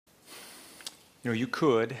You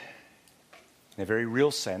could, in a very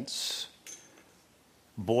real sense,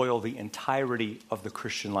 boil the entirety of the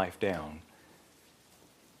Christian life down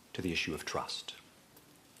to the issue of trust.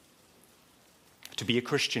 To be a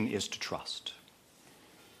Christian is to trust.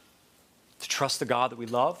 To trust the God that we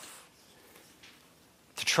love.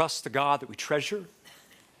 To trust the God that we treasure.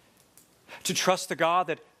 To trust the God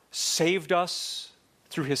that saved us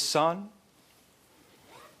through his Son.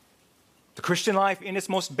 The Christian life, in its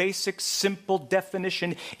most basic, simple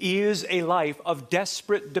definition, is a life of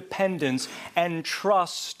desperate dependence and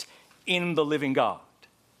trust in the living God.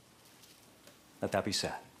 Let that be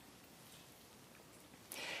said.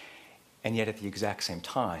 And yet, at the exact same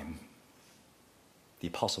time, the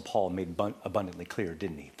Apostle Paul made abundantly clear,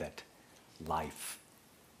 didn't he, that life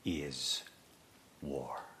is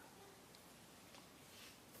war.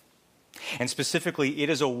 And specifically, it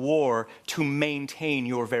is a war to maintain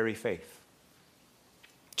your very faith.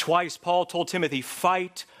 Twice, Paul told Timothy,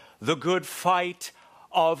 fight the good fight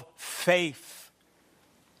of faith.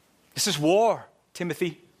 This is war,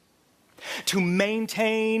 Timothy. To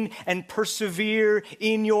maintain and persevere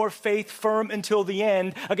in your faith firm until the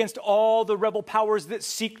end against all the rebel powers that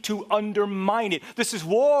seek to undermine it. This is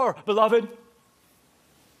war, beloved.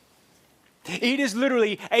 It is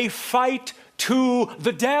literally a fight to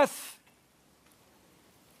the death.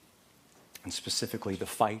 And specifically, the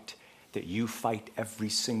fight that you fight every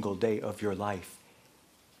single day of your life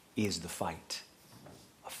is the fight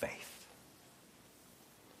of faith.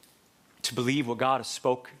 To believe what God has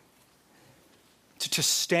spoken. To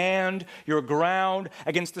stand your ground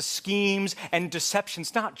against the schemes and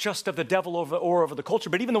deceptions, not just of the devil or of the culture,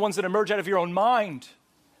 but even the ones that emerge out of your own mind.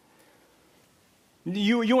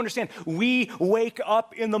 You understand, we wake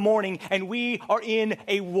up in the morning and we are in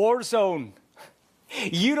a war zone.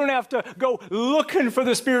 You don't have to go looking for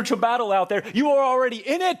the spiritual battle out there. You are already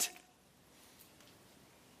in it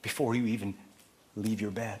before you even leave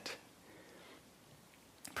your bed.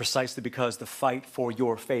 Precisely because the fight for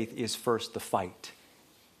your faith is first the fight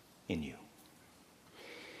in you.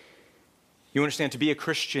 You understand, to be a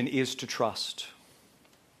Christian is to trust.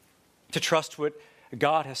 To trust what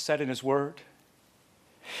God has said in his word.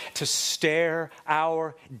 To stare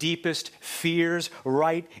our deepest fears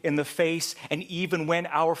right in the face, and even when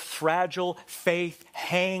our fragile faith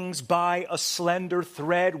hangs by a slender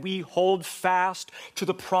thread, we hold fast to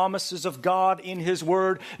the promises of God in his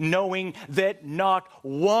word, knowing that not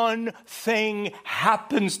one thing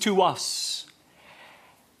happens to us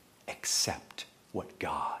except what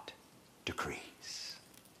God decrees.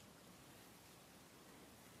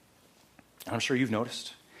 And I'm sure you've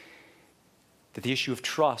noticed that the issue of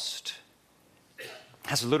trust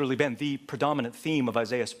has literally been the predominant theme of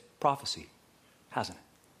Isaiah's prophecy, hasn't it?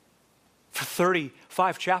 For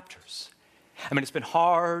 35 chapters. I mean, it's been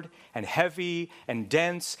hard and heavy and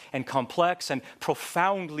dense and complex and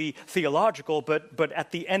profoundly theological, but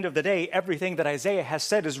at the end of the day, everything that Isaiah has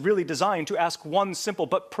said is really designed to ask one simple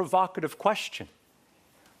but provocative question.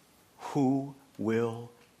 Who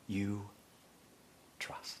will you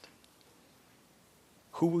trust?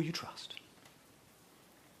 Who will you trust?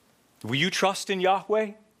 Will you trust in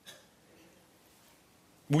Yahweh?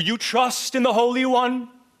 Will you trust in the Holy One?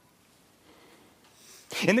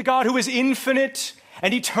 In the God who is infinite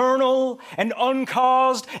and eternal and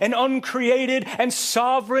uncaused and uncreated and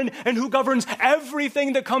sovereign and who governs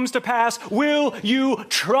everything that comes to pass? Will you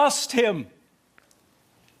trust him?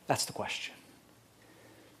 That's the question.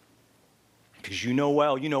 Because you know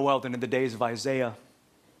well that in the days of Isaiah,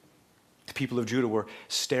 the people of Judah were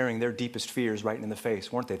staring their deepest fears right in the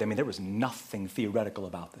face, weren't they? I mean, there was nothing theoretical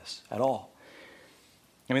about this at all.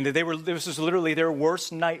 I mean, this was literally their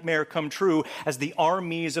worst nightmare come true as the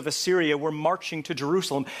armies of Assyria were marching to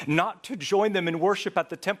Jerusalem, not to join them in worship at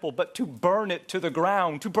the temple, but to burn it to the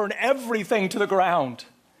ground, to burn everything to the ground.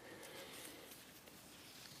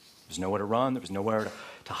 There was nowhere to run. There was nowhere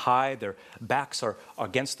to hide. Their backs are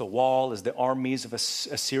against the wall as the armies of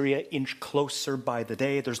Assyria inch closer by the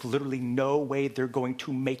day. There's literally no way they're going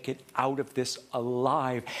to make it out of this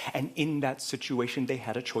alive. And in that situation, they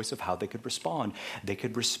had a choice of how they could respond. They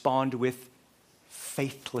could respond with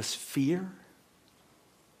faithless fear,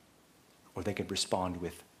 or they could respond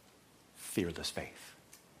with fearless faith.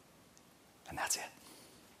 And that's it.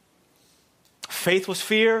 Faithless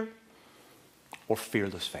fear or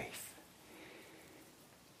fearless faith.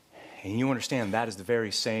 And you understand that is the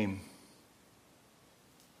very same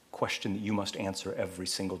question that you must answer every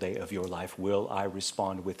single day of your life. Will I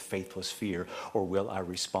respond with faithless fear, or will I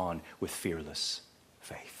respond with fearless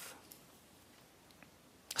faith?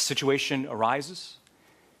 A situation arises.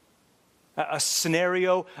 A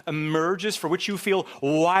scenario emerges for which you feel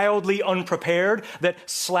wildly unprepared, that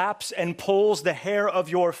slaps and pulls the hair of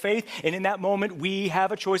your faith. And in that moment, we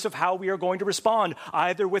have a choice of how we are going to respond,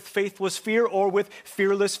 either with faithless fear or with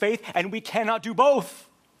fearless faith, and we cannot do both.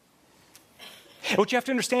 And what you have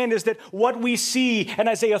to understand is that what we see in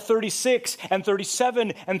Isaiah 36 and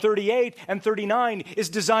 37 and 38 and 39 is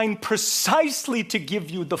designed precisely to give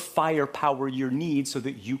you the firepower you need so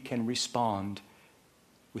that you can respond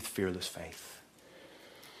with fearless faith.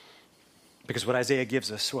 Because what Isaiah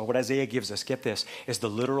gives us, get this, is the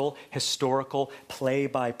literal, historical,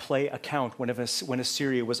 play-by-play account when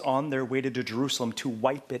Assyria was on their way to Jerusalem to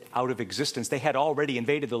wipe it out of existence. They had already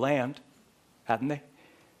invaded the land, hadn't they?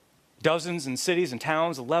 Dozens and cities and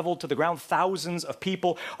towns leveled to the ground. Thousands of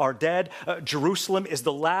people are dead. Jerusalem is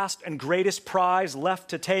the last and greatest prize left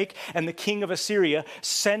to take. And the king of Assyria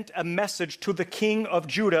sent a message to the king of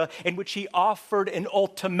Judah in which he offered an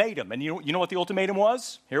ultimatum. And you know what the ultimatum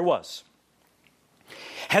was? Here it was.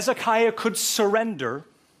 Hezekiah could surrender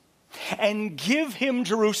and give him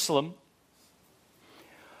Jerusalem,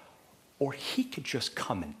 or he could just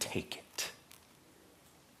come and take it.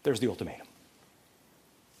 There's the ultimatum.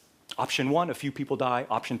 Option one, a few people die.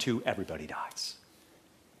 Option two, everybody dies.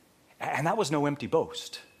 And that was no empty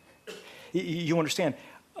boast. You understand,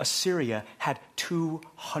 Assyria had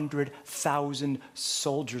 200,000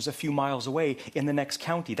 soldiers a few miles away in the next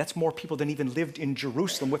county. That's more people than even lived in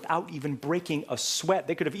Jerusalem without even breaking a sweat.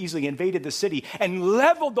 They could have easily invaded the city and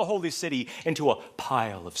leveled the holy city into a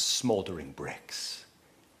pile of smoldering bricks.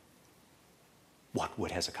 What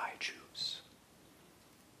would Hezekiah choose?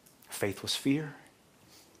 Faithless fear?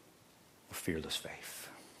 Fearless faith.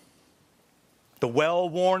 The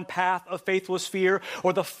well-worn path of faithless fear,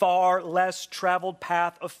 or the far less traveled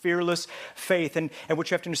path of fearless faith. And what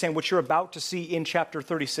you have to understand, what you're about to see in chapter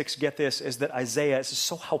 36, get this, is that Isaiah is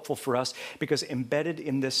so helpful for us because embedded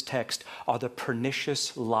in this text are the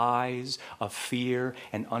pernicious lies of fear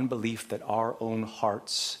and unbelief that our own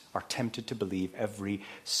hearts are tempted to believe every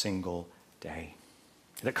single day,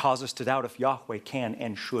 that cause us to doubt if Yahweh can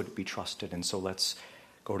and should be trusted. And so let's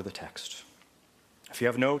go to the text. If you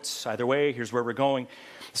have notes, either way, here's where we're going.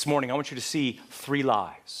 This morning, I want you to see three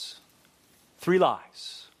lies. Three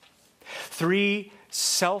lies. Three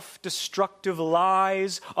self-destructive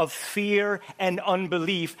lies of fear and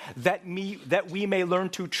unbelief that we may learn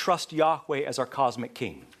to trust Yahweh as our cosmic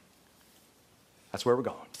king. That's where we're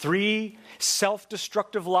going. Three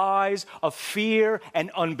self-destructive lies of fear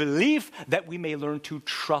and unbelief that we may learn to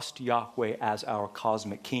trust Yahweh as our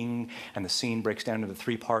cosmic king. And the scene breaks down into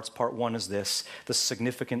three parts. Part one is this, the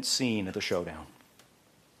significant scene of the showdown.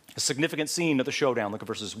 The significant scene of the showdown. Look at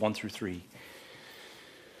verses 1 through 3.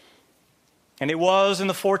 And it was in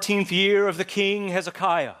the 14th year of the king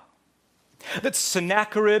Hezekiah that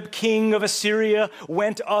Sennacherib, king of Assyria,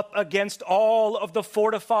 went up against all of the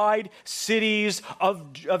fortified cities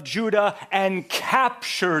of Judah and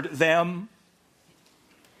captured them.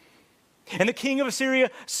 And the king of Assyria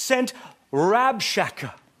sent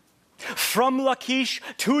Rabshakeh from Lachish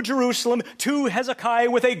to Jerusalem to Hezekiah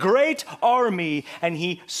with a great army, and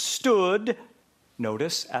he stood,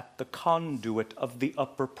 notice, at the conduit of the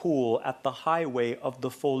upper pool, at the highway of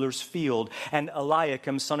the fuller's field. And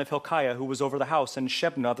Eliakim, son of Hilkiah, who was over the house, and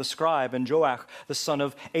Shebna, the scribe, and Joach, the son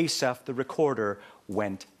of Asaph, the recorder,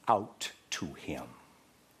 went out to him.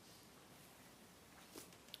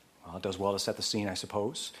 Well, it does well to set the scene, I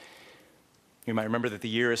suppose. You might remember that the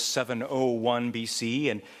year is 701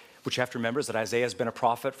 BC, and what you have to remember is that Isaiah has been a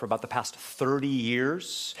prophet for about the past 30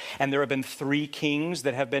 years. And there have been three kings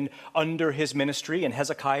that have been under his ministry. And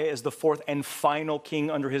Hezekiah is the fourth and final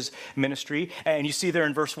king under his ministry. And you see there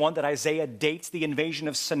in verse 1 that Isaiah dates the invasion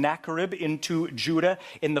of Sennacherib into Judah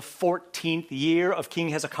in the 14th year of King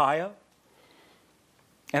Hezekiah.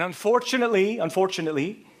 And unfortunately,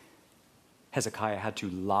 Hezekiah had to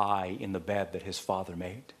lie in the bed that his father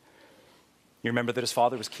made. You remember that his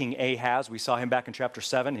father was King Ahaz. We saw him back in chapter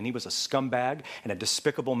 7, and he was a scumbag and a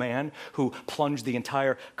despicable man who plunged the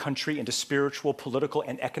entire country into spiritual, political,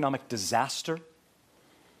 and economic disaster.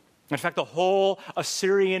 In fact, the whole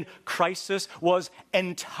Assyrian crisis was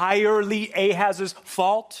entirely Ahaz's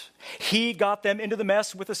fault. He got them into the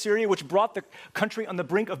mess with Assyria, which brought the country on the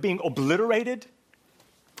brink of being obliterated.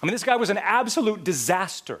 I mean, this guy was an absolute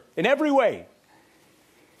disaster in every way.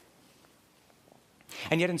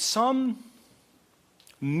 And yet in some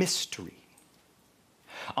mystery,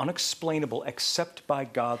 unexplainable except by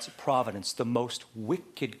God's providence, the most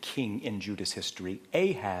wicked king in Judah's history,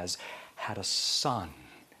 Ahaz, had a son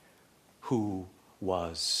who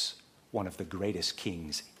was one of the greatest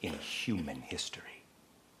kings in human history,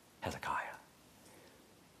 Hezekiah.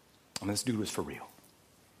 I mean, this dude was for real.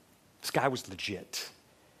 This guy was legit.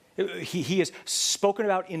 He is spoken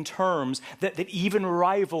about in terms that even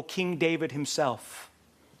rival King David himself.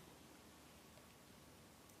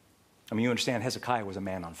 I mean, you understand, Hezekiah was a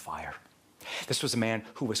man on fire. This was a man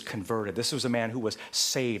who was converted. This was a man who was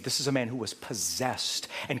saved. This is a man who was possessed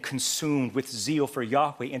and consumed with zeal for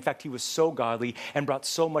Yahweh. In fact, he was so godly and brought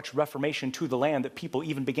so much reformation to the land that people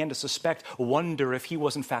even began to wonder if he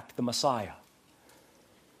was in fact the Messiah.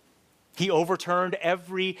 He overturned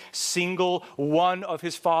every single one of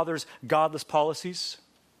his father's godless policies.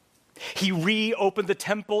 He reopened the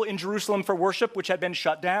temple in Jerusalem for worship, which had been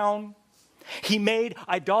shut down. He made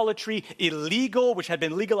idolatry illegal, which had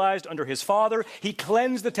been legalized under his father. He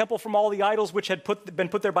cleansed the temple from all the idols which had been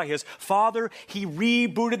put there by his father. He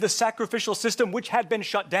rebooted the sacrificial system, which had been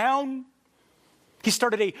shut down. He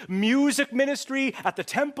started a music ministry at the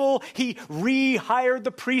temple. He rehired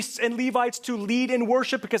the priests and Levites to lead in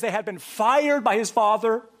worship because they had been fired by his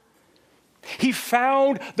father. He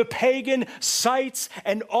found the pagan sites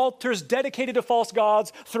and altars dedicated to false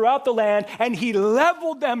gods throughout the land, and he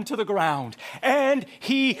leveled them to the ground. And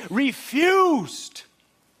he refused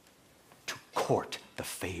to court the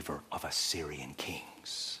favor of Assyrian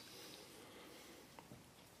kings.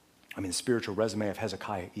 I mean, the spiritual resume of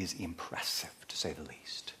Hezekiah is impressive, to say the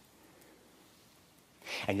least.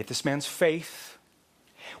 And yet this man's faith,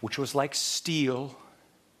 which was like steel,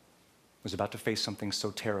 was about to face something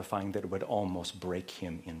so terrifying that it would almost break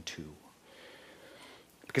him in two.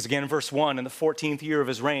 Because again, in verse 1, in the 14th year of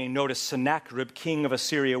his reign, notice Sennacherib, king of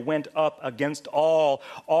Assyria, went up against all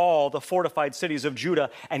the fortified cities of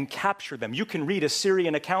Judah and captured them. You can read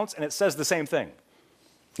Assyrian accounts and it says the same thing.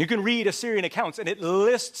 You can read Assyrian accounts and it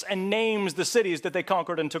lists and names the cities that they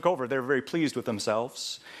conquered and took over. They're very pleased with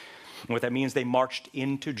themselves. And what that means, they marched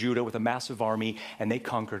into Judah with a massive army and they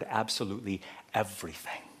conquered absolutely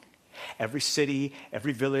everything. Every city,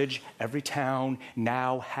 every village, every town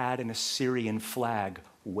now had an Assyrian flag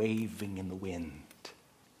waving in the wind,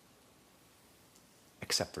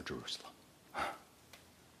 except for Jerusalem.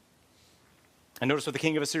 And notice what the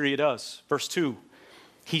king of Assyria does. Verse 2,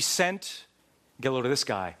 he sent, get a load of this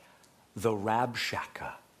guy, the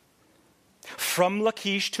Rabshakeh, from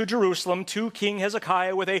Lachish to Jerusalem to King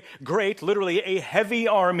Hezekiah with a great, literally a heavy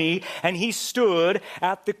army, and he stood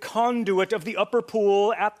at the conduit of the upper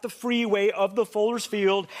pool at the freeway of the Fuller's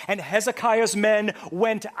Field, and Hezekiah's men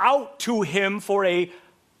went out to him for a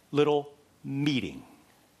little meeting.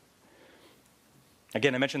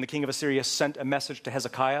 Again, I mentioned the king of Assyria sent a message to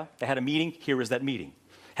Hezekiah. They had a meeting. Here is that meeting.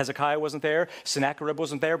 Hezekiah wasn't there, Sennacherib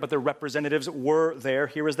wasn't there, but their representatives were there.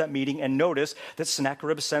 Here is that meeting. And notice that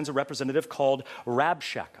Sennacherib sends a representative called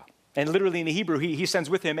Rabshakeh. And literally in the Hebrew, he sends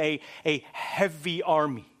with him a heavy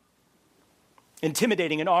army,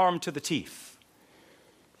 intimidating and armed to the teeth.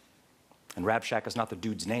 And Rabshakeh is not the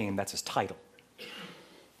dude's name, that's his title.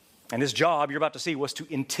 And his job, you're about to see, was to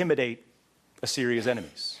intimidate Assyria's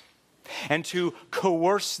enemies and to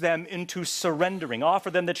coerce them into surrendering, offer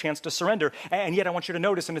them the chance to surrender. And yet I want you to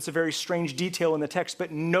notice, and it's a very strange detail in the text,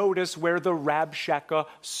 but notice where the Rabshakeh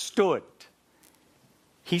stood.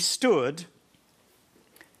 He stood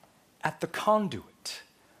at the conduit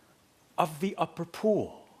of the upper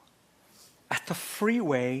pool, at the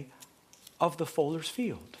freeway of the Fuller's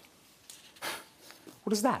Field.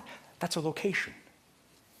 What is that? That's a location.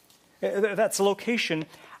 That's a location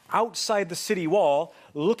outside the city wall,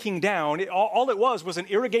 looking down. All it was an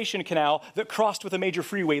irrigation canal that crossed with a major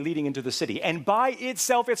freeway leading into the city. And by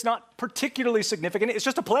itself, it's not particularly significant. It's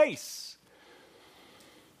just a place.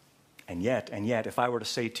 And yet, if I were to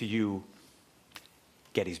say to you,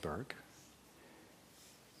 Gettysburg,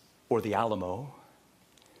 or the Alamo,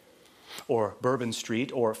 or Bourbon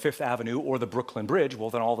Street, or Fifth Avenue, or the Brooklyn Bridge, well,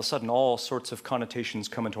 then all of a sudden, all sorts of connotations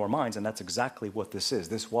come into our minds, and that's exactly what this is.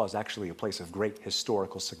 This was actually a place of great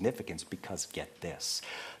historical significance because, get this,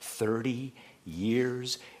 30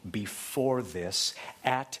 years before this,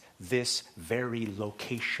 at this very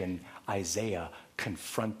location, Isaiah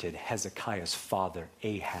confronted Hezekiah's father,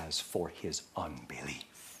 Ahaz, for his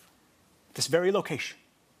unbelief. This very location.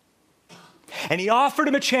 And he offered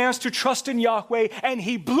him a chance to trust in Yahweh, and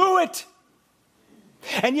he blew it.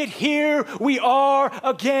 And yet here we are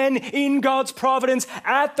again in God's providence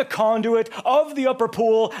at the conduit of the upper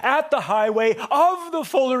pool, at the highway of the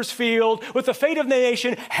Fuller's Field, with the fate of the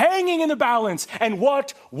nation hanging in the balance. And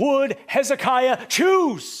what would Hezekiah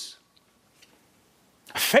choose?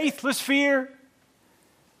 Faithless fear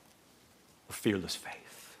or fearless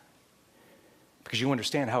faith? Because you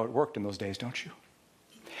understand how it worked in those days, don't you?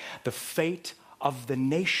 The fate of the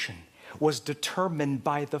nation was determined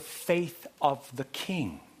by the faith of the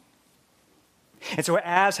king. And so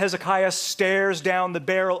as Hezekiah stares down the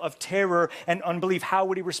barrel of terror and unbelief, how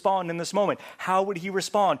would he respond in this moment? How would he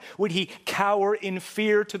respond? Would he cower in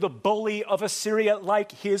fear to the bully of Assyria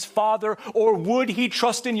like his father, or would he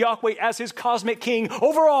trust in Yahweh as his cosmic king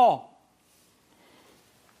over all?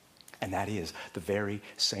 And that is the very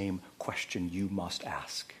same question you must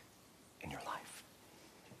ask in your life.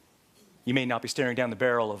 You may not be staring down the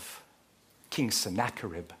barrel of King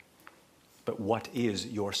Sennacherib, but what is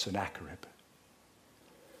your Sennacherib?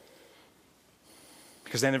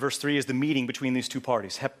 Because then in verse 3 is the meeting between these two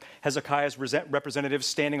parties. Hezekiah's representatives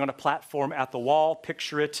standing on a platform at the wall,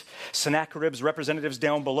 picture it. Sennacherib's representatives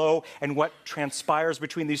down below. And what transpires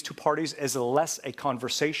between these two parties is less a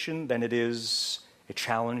conversation than it is a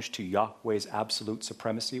challenge to Yahweh's absolute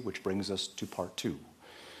supremacy, which brings us to part 2.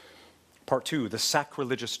 Part 2, the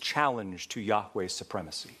sacrilegious challenge to Yahweh's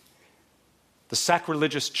supremacy. The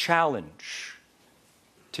sacrilegious challenge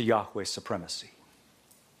to Yahweh's supremacy.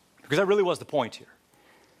 Because that really was the point here.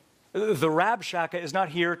 The Rabshakeh is not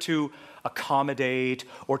here to accommodate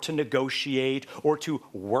or to negotiate or to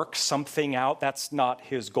work something out. That's not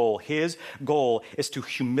his goal. His goal is to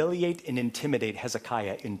humiliate and intimidate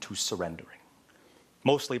Hezekiah into surrendering,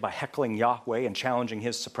 mostly by heckling Yahweh and challenging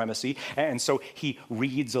his supremacy. And so he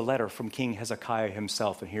reads a letter from King Hezekiah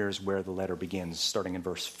himself, and here's where the letter begins, starting in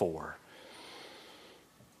verse 4.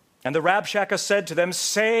 And the Rabshakeh said to them,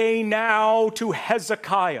 "Say now to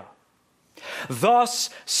Hezekiah,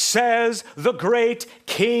 thus says the great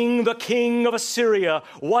king, the king of Assyria,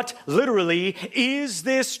 what literally is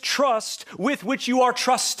this trust with which you are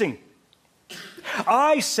trusting?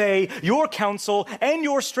 I say your counsel and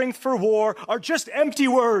your strength for war are just empty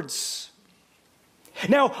words.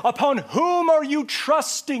 Now, upon whom are you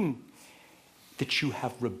trusting that you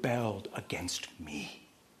have rebelled against me?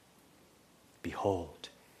 Behold,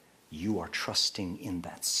 you are trusting in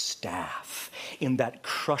that staff, in that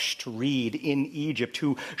crushed reed in Egypt,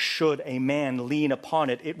 who, should a man lean upon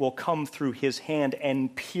it, it will come through his hand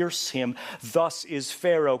and pierce him. Thus is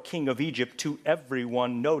Pharaoh, king of Egypt, to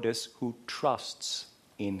everyone, notice, who trusts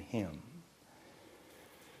in him."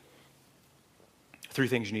 3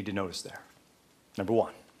 things you need to notice there. Number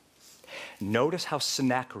 1, notice how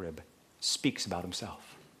Sennacherib speaks about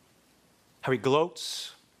himself. How he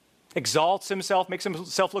gloats, exalts himself, makes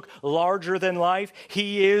himself look larger than life.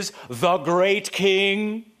 He is the great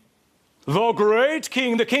king,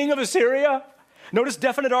 the king of Assyria. Notice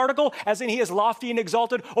definite article, as in he is lofty and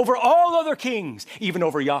exalted over all other kings, even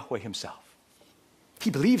over Yahweh himself. He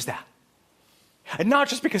believes that. And not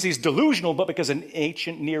just because he's delusional, but because in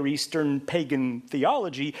ancient Near Eastern pagan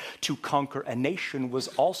theology, to conquer a nation was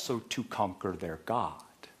also to conquer their God.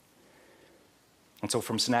 And so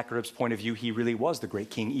from Sennacherib's point of view, he really was the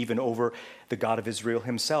great king, even over the God of Israel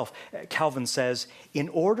himself. Calvin says, in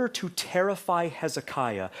order to terrify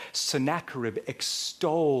Hezekiah, Sennacherib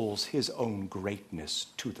extols his own greatness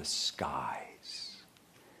to the skies.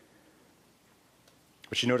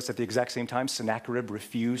 But you notice at the exact same time, Sennacherib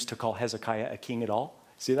refused to call Hezekiah a king at all.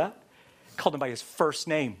 See that? Called him by his first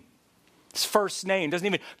name. His first name. Doesn't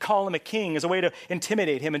even call him a king as a way to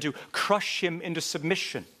intimidate him and to crush him into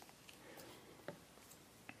submission.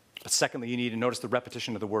 But secondly, you need to notice the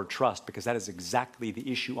repetition of the word trust, because that is exactly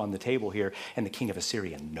the issue on the table here, and the king of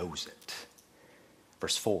Assyria knows it.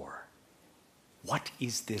 Verse 4, what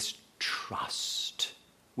is this trust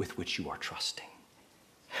with which you are trusting?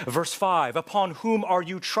 Verse 5, upon whom are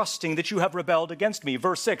you trusting that you have rebelled against me?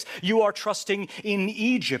 Verse 6, you are trusting in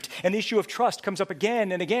Egypt. And the issue of trust comes up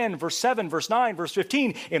again and again. Verse 7, verse 9, verse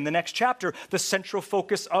 15. In the next chapter, the central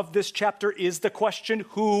focus of this chapter is the question,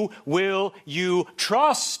 who will you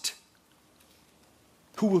trust?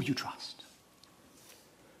 Who will you trust?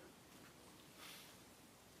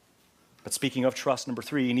 But speaking of trust, number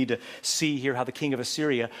 3, you need to see here how the king of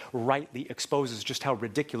Assyria rightly exposes just how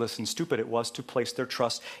ridiculous and stupid it was to place their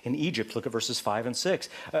trust in Egypt. Look at verses 5 and 6.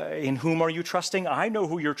 In whom are you trusting? I know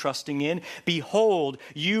who you're trusting in. Behold,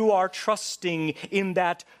 you are trusting in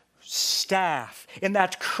that staff, in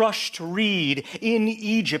that crushed reed in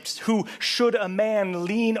Egypt, who, should a man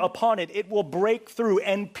lean upon it, it will break through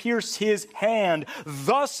and pierce his hand.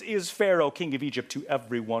 Thus is Pharaoh, king of Egypt, to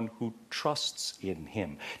everyone who trusts in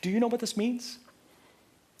him. Do you know what this means?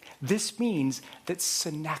 This means that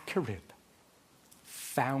Sennacherib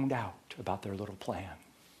found out about their little plan,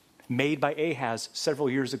 made by Ahaz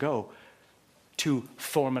several years ago to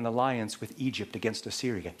form an alliance with Egypt against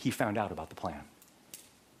Assyria. He found out about the plan.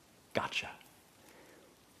 Gotcha.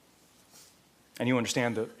 And you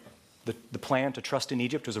understand the plan to trust in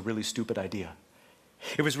Egypt was a really stupid idea.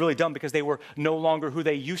 It was really dumb because they were no longer who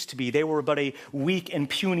they used to be. They were but a weak and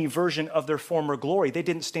puny version of their former glory. They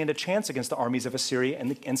didn't stand a chance against the armies of Assyria,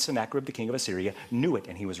 and Sennacherib, the king of Assyria, knew it,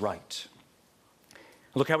 and he was right.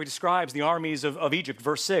 Look how he describes the armies of Egypt,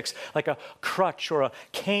 verse 6, like a crutch or a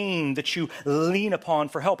cane that you lean upon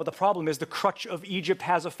for help. But the problem is the crutch of Egypt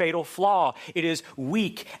has a fatal flaw. It is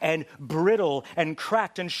weak and brittle and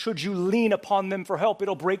cracked, and should you lean upon them for help,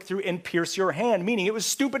 it'll break through and pierce your hand, meaning it was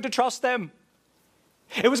stupid to trust them.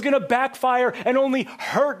 It was going to backfire and only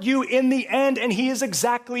hurt you in the end, and he is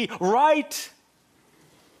exactly right.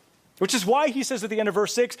 Which is why he says at the end of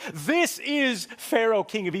verse 6, this is Pharaoh,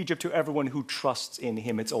 king of Egypt, to everyone who trusts in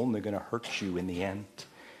him. It's only going to hurt you in the end.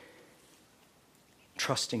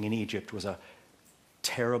 Trusting in Egypt was a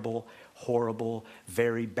terrible, horrible,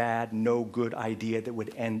 very bad, no good idea that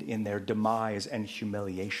would end in their demise and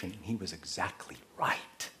humiliation. And he was exactly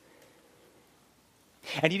right.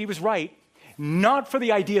 And yet he was right, not for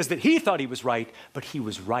the ideas that he thought he was right, but he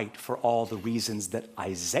was right for all the reasons that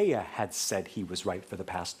Isaiah had said he was right for the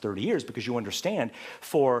past 30 years. Because you understand,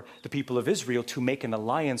 for the people of Israel to make an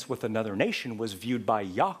alliance with another nation was viewed by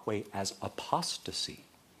Yahweh as apostasy.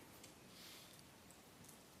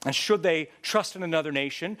 And should they trust in another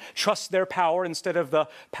nation, trust their power instead of the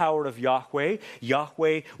power of Yahweh,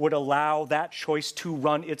 Yahweh would allow that choice to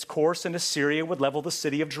run its course, and Assyria would level the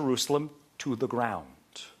city of Jerusalem to the ground.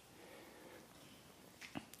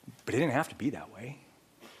 But it didn't have to be that way.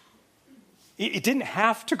 It didn't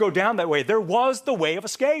have to go down that way. There was the way of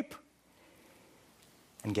escape.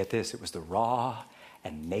 And get this, it was the raw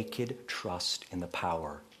and naked trust in the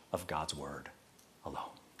power of God's word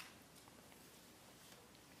alone.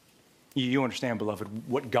 You understand, beloved,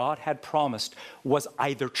 what God had promised was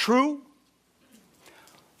either true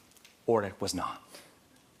or it was not.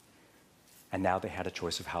 And now they had a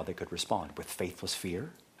choice of how they could respond, with faithless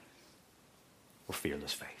fear or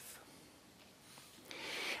fearless faith.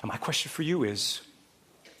 And my question for you is,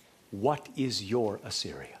 what is your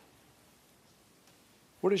Assyria?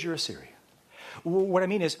 What is your Assyria? What I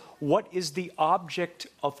mean is, what is the object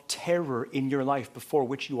of terror in your life before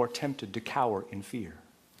which you are tempted to cower in fear?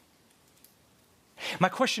 My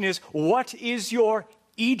question is, what is your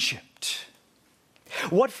Egypt?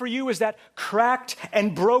 What for you is that cracked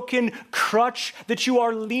and broken crutch that you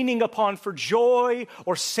are leaning upon for joy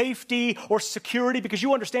or safety or security? Because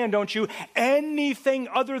you understand, don't you? Anything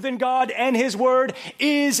other than God and his word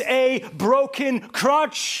is a broken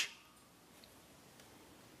crutch.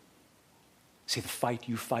 See, the fight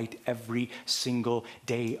you fight every single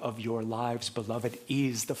day of your lives, beloved,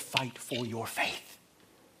 is the fight for your faith.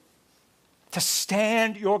 To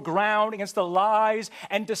stand your ground against the lies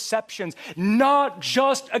and deceptions, not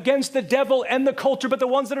just against the devil and the culture, but the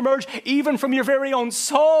ones that emerge even from your very own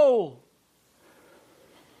soul.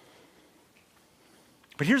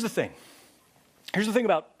 But here's the thing. Here's the thing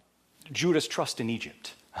about Judah's trust in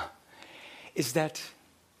Egypt, is that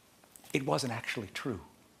it wasn't actually true.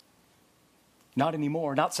 Not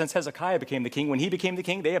anymore. Not since Hezekiah became the king. When he became the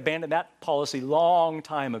king, they abandoned that policy long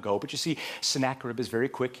time ago. But you see, Sennacherib is very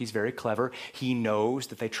quick. He's very clever. He knows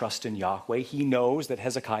that they trust in Yahweh. He knows that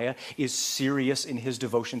Hezekiah is serious in his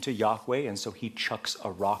devotion to Yahweh, and so he chucks a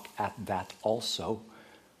rock at that also,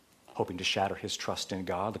 hoping to shatter his trust in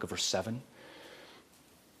God. Look at verse 7.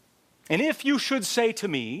 And if you should say to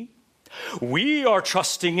me, we are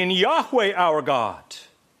trusting in Yahweh our God.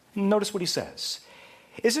 Notice what he says.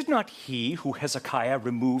 Is it not he who Hezekiah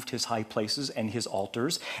removed his high places and his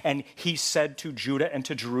altars, and he said to Judah and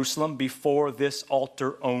to Jerusalem, before this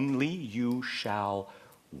altar only you shall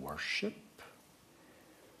worship?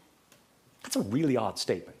 That's a really odd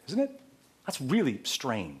statement, isn't it? That's really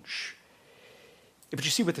strange. But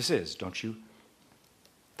you see what this is, don't you?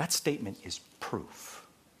 That statement is proof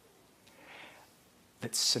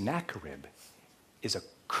that Sennacherib is a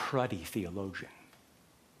cruddy theologian.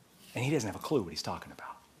 And he doesn't have a clue what he's talking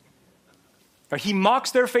about. He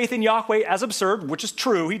mocks their faith in Yahweh as absurd, which is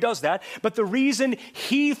true, he does that. But the reason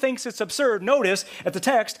he thinks it's absurd, notice at the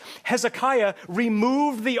text, Hezekiah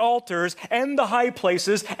removed the altars and the high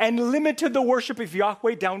places and limited the worship of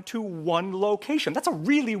Yahweh down to one location. That's a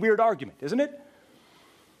really weird argument, isn't it?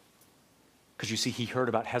 Because you see, he heard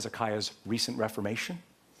about Hezekiah's recent reformation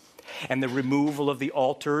and the removal of the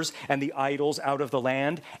altars and the idols out of the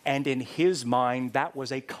land. And in his mind, that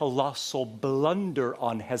was a colossal blunder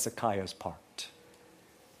on Hezekiah's part.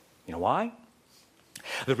 You know why?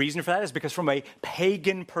 The reason for that is because from a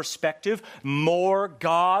pagan perspective, more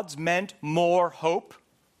gods meant more hope.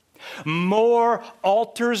 More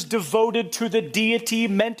altars devoted to the deity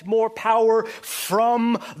meant more power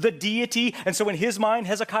from the deity. And so in his mind,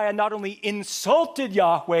 Hezekiah not only insulted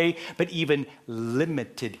Yahweh, but even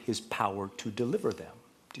limited his power to deliver them.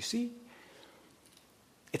 Do you see?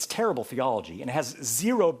 It's terrible theology and it has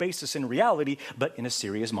zero basis in reality, but in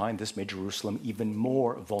Assyria's mind, this made Jerusalem even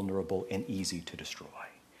more vulnerable and easy to destroy.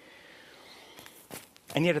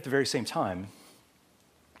 And yet at the very same time,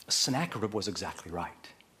 Sennacherib was exactly right,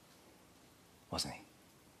 wasn't he?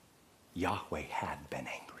 Yahweh had been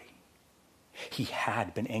angry. He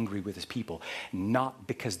had been angry with his people, not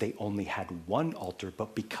because they only had one altar,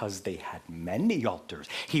 but because they had many altars.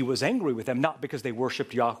 He was angry with them, not because they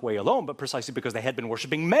worshiped Yahweh alone, but precisely because they had been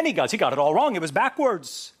worshiping many gods. He got it all wrong. It was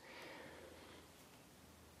backwards.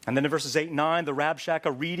 And then in verses 8 and 9, the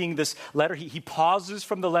Rabshakeh reading this letter, he pauses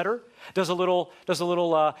from the letter, does a little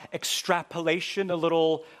extrapolation, a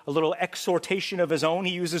little exhortation of his own.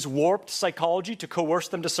 He uses warped psychology to coerce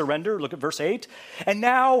them to surrender. Look at verse 8. And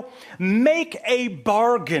now make a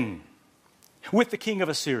bargain with the king of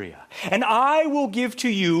Assyria, and I will give to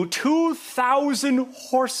you 2,000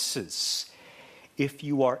 horses if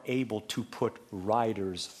you are able to put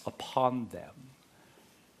riders upon them.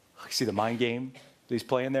 See the mind game he's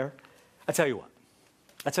playing there? I tell you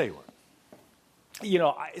what. You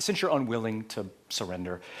know, since you're unwilling to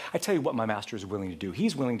surrender, I tell you what my master is willing to do.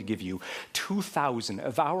 He's willing to give you 2,000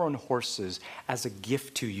 of our own horses as a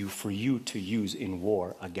gift to you for you to use in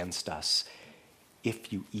war against us,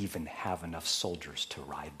 if you even have enough soldiers to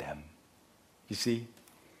ride them. You see?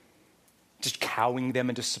 Just cowing them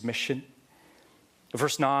into submission.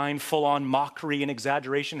 Verse 9, full-on mockery and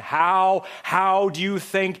exaggeration. How do you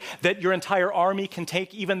think that your entire army can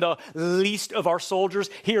take even the least of our soldiers?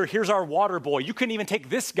 Here's our water boy. You couldn't even take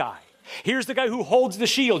this guy. Here's the guy who holds the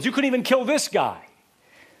shields. You couldn't even kill this guy.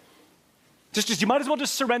 Just you might as well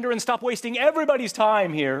just surrender and stop wasting everybody's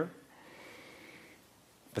time here.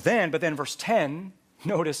 But then verse 10,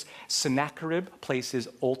 notice Sennacherib plays his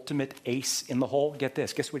ultimate ace in the hole. Get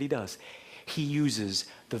this. Guess what he does? He uses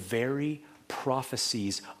the very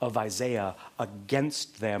prophecies of Isaiah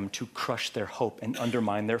against them to crush their hope and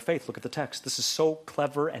undermine their faith. Look at the text. This is so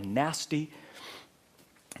clever and nasty.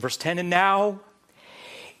 Verse 10, and now,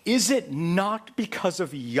 is it not because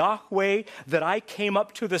of Yahweh that I came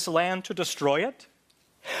up to this land to destroy it?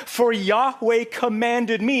 For Yahweh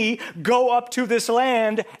commanded me, go up to this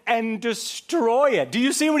land and destroy it. Do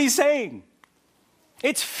you see what he's saying?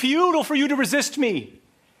 It's futile for you to resist me,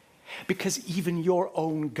 because even your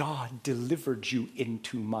own God delivered you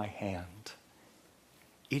into my hand.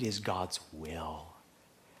 It is God's will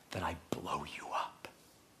that I blow you up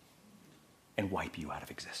and wipe you out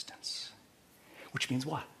of existence. Which means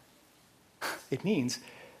what? It means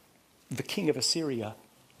the king of Assyria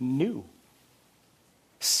knew.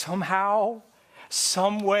 Somehow,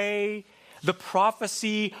 some way, the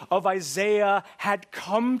prophecy of Isaiah had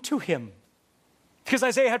come to him. Because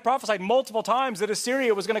Isaiah had prophesied multiple times that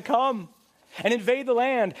Assyria was going to come and invade the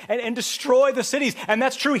land and destroy the cities. And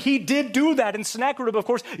that's true. He did do that. And Sennacherib, of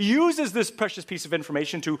course, uses this precious piece of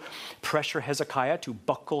information to pressure Hezekiah to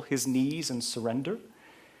buckle his knees and surrender.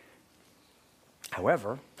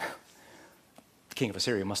 However, the king of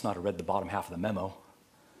Assyria must not have read the bottom half of the memo,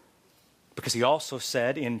 because he also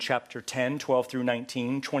said in chapter 10, 12 through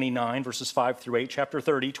 19, 29, verses 5 through 8, chapter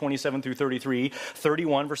 30, 27 through 33,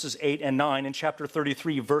 31, verses 8 and 9, and chapter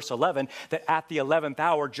 33, verse 11, that at the 11th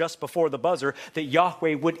hour, just before the buzzer, that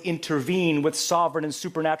Yahweh would intervene with sovereign and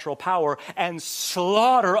supernatural power and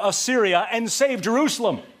slaughter Assyria and save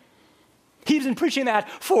Jerusalem. He's been preaching that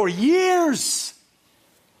for years.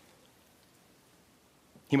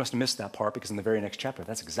 He must have missed that part, because in the very next chapter,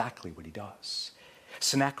 that's exactly what he does.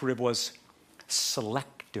 Sennacherib was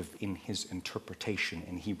selective in his interpretation,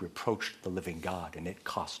 and he reproached the living God, and it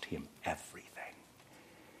cost him everything.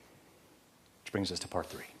 Which brings us to part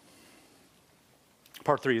 3.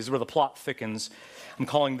 Part 3 is where the plot thickens. I'm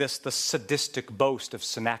calling this the sadistic boast of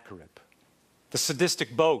Sennacherib. The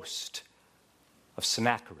sadistic boast of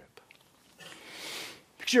Sennacherib.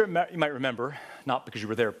 Because you might remember, not because you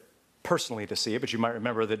were there personally to see it, but you might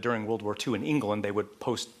remember that during World War II in England, they would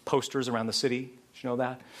post posters around the city. Did you know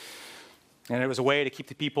that? And it was a way to keep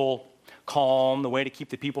the people calm, the way to keep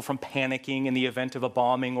the people from panicking in the event of a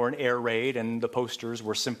bombing or an air raid. And the posters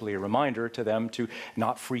were simply a reminder to them to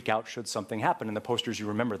not freak out should something happen. And the posters, you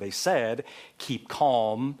remember, they said, keep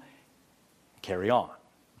calm, carry on.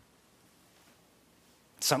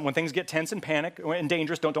 When things get tense and panic and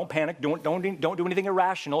dangerous, don't panic, don't do anything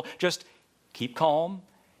irrational, just keep calm,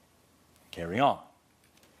 carry on.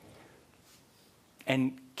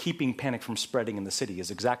 and keeping panic from spreading in the city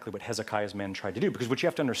is exactly what Hezekiah's men tried to do. Because what you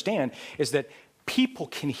have to understand is that people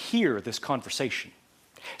can hear this conversation.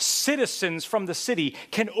 Citizens from the city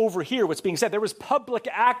can overhear what's being said. There was public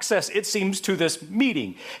access, it seems, to this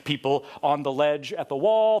meeting. People on the ledge at the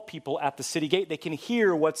wall, people at the city gate, they can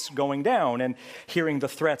hear what's going down and hearing the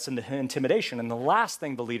threats and the intimidation. And the last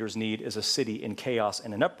thing the leaders need is a city in chaos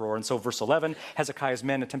and an uproar. And so verse 11, Hezekiah's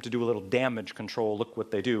men attempt to do a little damage control. Look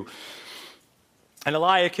what they do. And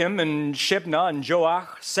Eliakim and Shebna and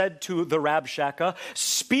Joach said to the Rabshakeh,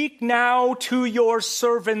 speak now to your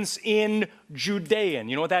servants in Judean.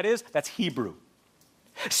 You know what that is? That's Hebrew.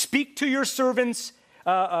 Speak to your servants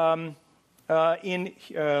do not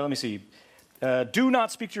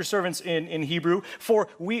speak to your servants in Hebrew,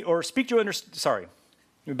 sorry,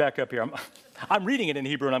 let me back up here. I'm reading it in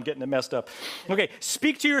Hebrew and I'm getting it messed up. Okay,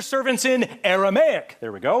 speak to your servants in Aramaic.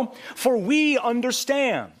 There we go. For we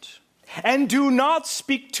understand. And do not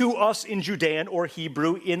speak to us in Judean or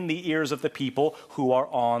Hebrew in the ears of the people who are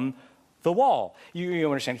on the wall. You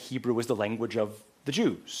understand Hebrew is the language of the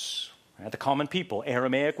Jews, right? The common people.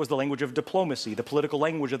 Aramaic was the language of diplomacy, the political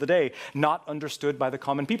language of the day, not understood by the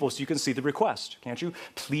common people. So you can see the request, can't you?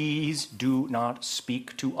 Please do not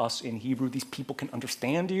speak to us in Hebrew. These people can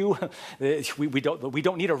understand you. We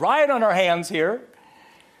don't need a riot on our hands here.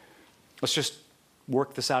 Let's just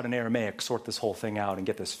work this out in Aramaic, sort this whole thing out and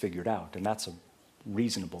get this figured out. And that's a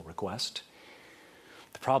reasonable request.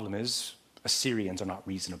 The problem is Assyrians are not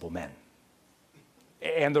reasonable men.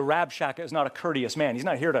 And the Rabshakeh is not a courteous man. He's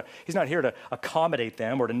not here to accommodate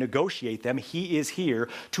them or to negotiate them. He is here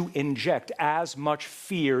to inject as much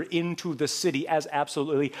fear into the city as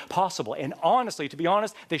absolutely possible. And honestly, to be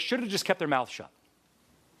honest, they should have just kept their mouth shut.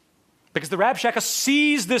 Because the Rabshakeh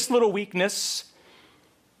sees this little weakness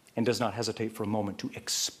and does not hesitate for a moment to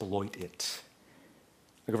exploit it.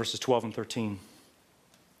 Look at verses 12 and 13.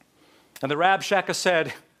 And the Rabshakeh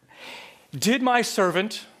said, did my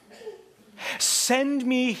servant send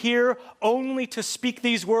me here only to speak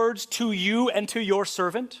these words to you and to your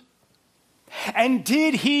servant? And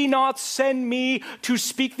did he not send me to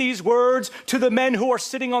speak these words to the men who are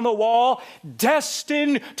sitting on the wall,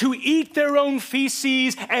 destined to eat their own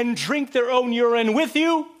feces and drink their own urine with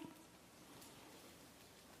you?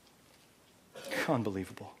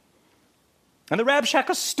 Unbelievable. And the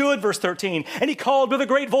Rabshakeh stood, verse 13, and he called with a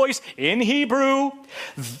great voice in Hebrew,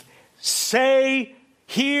 say,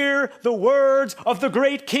 hear the words of the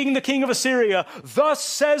great king, the king of Assyria. Thus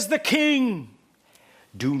says the king,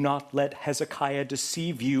 do not let Hezekiah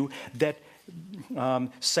deceive you, that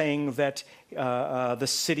saying that the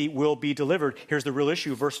city will be delivered. Here's the real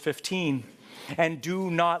issue, verse 15. And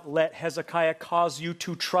do not let Hezekiah cause you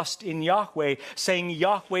to trust in Yahweh, saying,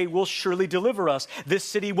 Yahweh will surely deliver us. This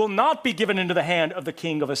city will not be given into the hand of the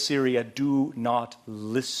king of Assyria. Do not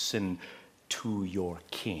listen to your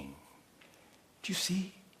king. Do you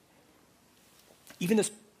see? Even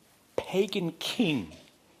this pagan king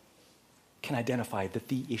can identify that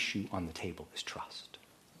the issue on the table is trust.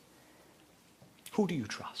 Who do you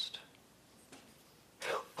trust?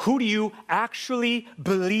 Who do you actually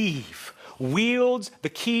believe wields the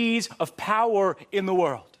keys of power in the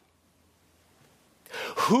world?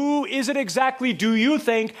 Who is it exactly, do you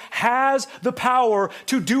think, has the power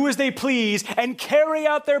to do as they please and carry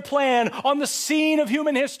out their plan on the scene of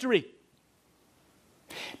human history?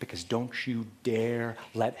 Because don't you dare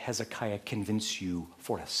let Hezekiah convince you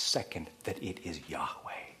for a second that it is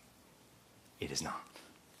Yahweh. It is not.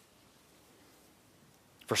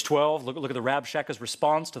 Verse 12, look at the Rabshakeh's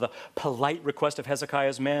response to the polite request of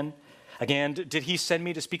Hezekiah's men. Again, did he send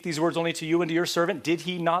me to speak these words only to you and to your servant? Did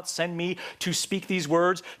he not send me to speak these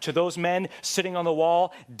words to those men sitting on the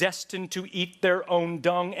wall, destined to eat their own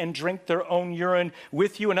dung and drink their own urine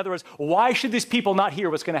with you? In other words, why should these people not hear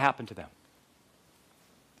what's going to happen to them?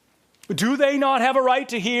 Do they not have a right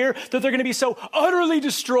to hear that they're going to be so utterly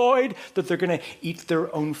destroyed that they're going to eat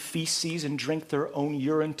their own feces and drink their own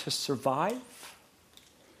urine to survive?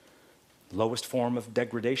 Lowest form of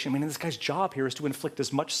degradation. I mean, this guy's job here is to inflict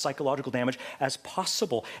as much psychological damage as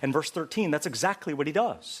possible. And verse 13, that's exactly what he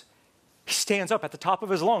does. He stands up at the top of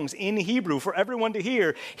his lungs in Hebrew for everyone to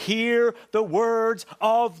hear. Hear the words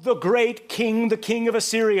of the great king, the king of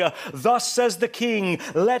Assyria. Thus says the king,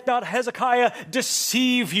 let not Hezekiah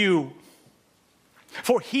deceive you,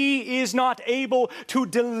 for he is not able to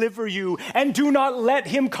deliver you. And do not let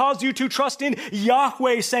him cause you to trust in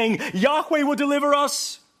Yahweh, saying, Yahweh will deliver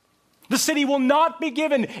us. The city will not be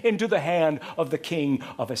given into the hand of the king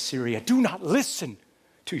of Assyria. Do not listen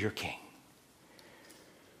to your king.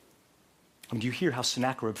 I mean, do you hear how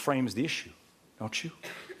Sennacherib frames the issue, don't you?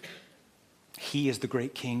 He is the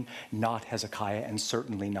great king, not Hezekiah, and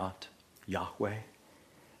certainly not Yahweh.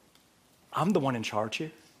 I'm the one in charge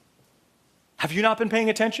here. Have you not been paying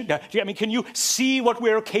attention? Can you see what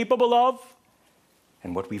we're capable of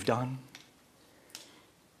and what we've done?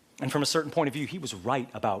 And from a certain point of view, he was right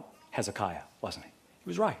about Hezekiah, wasn't he? He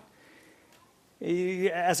was right.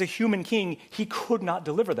 As a human king, he could not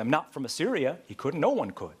deliver them. Not from Assyria. He couldn't. No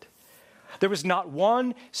one could. There was not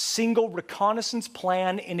one single reconnaissance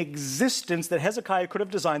plan in existence that Hezekiah could have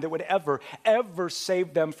designed that would ever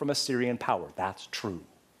save them from Assyrian power. That's true.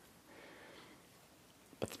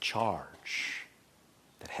 But the charge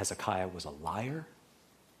that Hezekiah was a liar,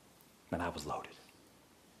 man, that was loaded.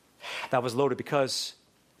 That was loaded because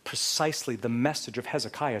precisely the message of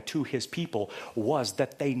Hezekiah to his people was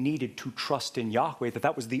that they needed to trust in Yahweh,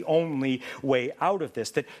 that was the only way out of this,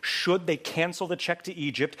 that should they cancel the check to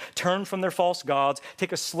Egypt, turn from their false gods,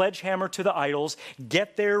 take a sledgehammer to the idols,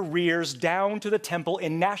 get their rears down to the temple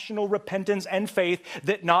in national repentance and faith,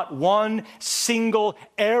 that not one single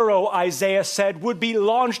arrow, Isaiah said, would be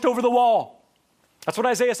launched over the wall. That's what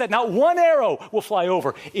Isaiah said. Not one arrow will fly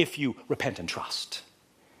over if you repent and trust.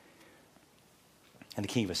 And the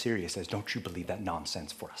king of Assyria says, don't you believe that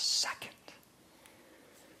nonsense for a second.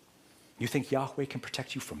 You think Yahweh can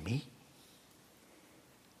protect you from me?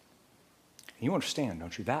 And you understand,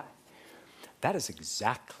 don't you? That is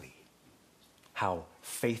exactly how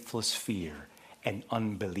faithless fear and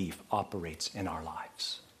unbelief operates in our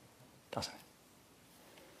lives, doesn't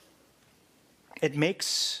it? It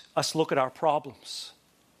makes us look at our problems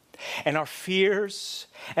and our fears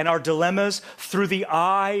and our dilemmas through the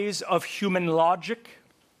eyes of human logic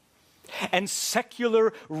and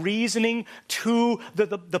secular reasoning to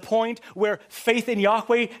the point where faith in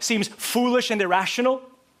Yahweh seems foolish and irrational.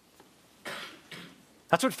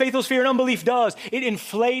 That's what faithless fear and unbelief does. It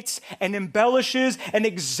inflates and embellishes and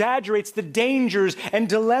exaggerates the dangers and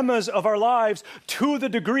dilemmas of our lives to the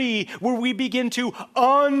degree where we begin to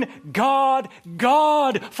ungod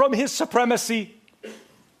God from his supremacy.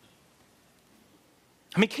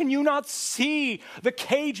 Can you not see the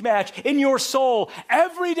cage match in your soul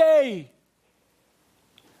every day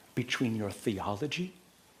between your theology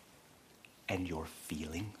and your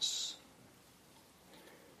feelings?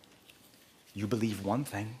 You believe one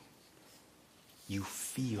thing, you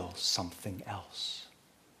feel something else,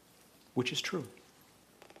 which is true.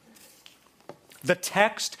 The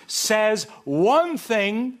text says one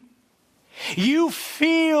thing, you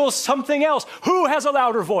feel something else. Who has a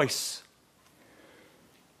louder voice?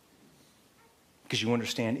 Because you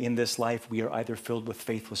understand, in this life, we are either filled with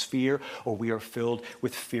faithless fear or we are filled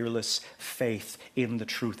with fearless faith in the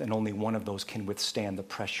truth, and only one of those can withstand the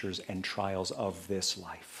pressures and trials of this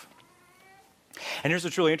life. And here's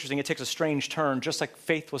what's really interesting. It takes a strange turn, just like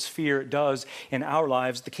faithless fear does in our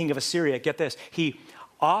lives. The king of Assyria, get this, he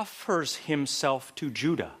offers himself to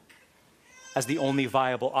Judah as the only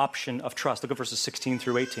viable option of trust. Look at verses 16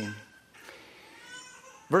 through 18.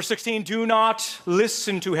 Verse 16, do not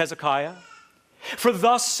listen to Hezekiah. For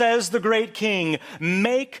thus says the great king,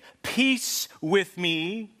 make peace with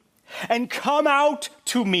me and come out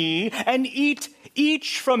to me and eat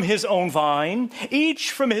each from his own vine,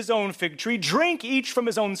 each from his own fig tree, drink each from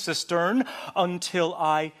his own cistern until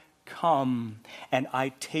I come and I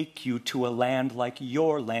take you to a land like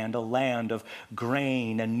your land, a land of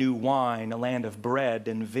grain and new wine, a land of bread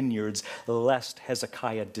and vineyards, lest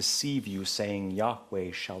Hezekiah deceive you, saying,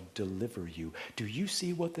 Yahweh shall deliver you. Do you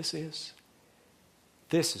see what this is?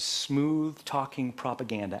 This is smooth-talking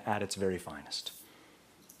propaganda at its very finest.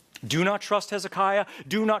 Do not trust Hezekiah.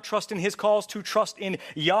 Do not trust in his calls to trust in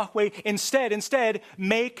Yahweh. Instead,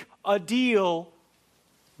 make a deal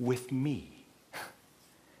with me.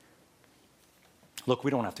 Look,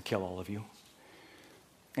 we don't have to kill all of you.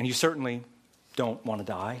 And you certainly don't want to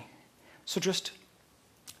die. So just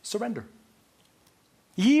surrender.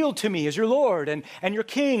 Yield to me as your Lord and your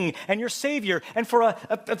King and your Savior. And for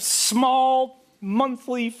a small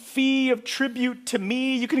monthly fee of tribute to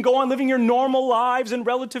me, you can go on living your normal lives in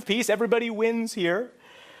relative peace. Everybody wins here.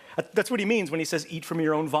 That's what he means when he says eat from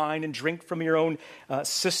your own vine and drink from your own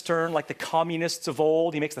cistern, like the communists of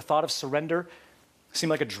old. He makes the thought of surrender seem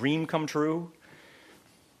like a dream come true.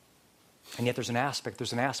 And yet there's an aspect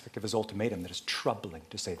of his ultimatum that is troubling,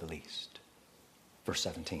 to say the least. Verse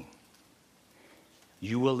 17.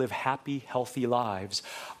 You will live happy, healthy lives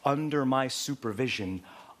under my supervision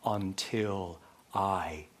until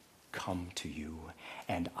I come to you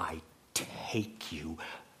and I take you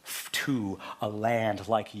to a land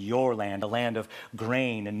like your land, a land of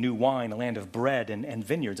grain and new wine, a land of bread and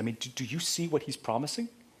vineyards. Do you see what he's promising?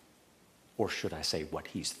 Or should I say what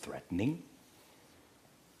he's threatening?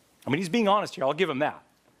 I mean, he's being honest here. I'll give him that.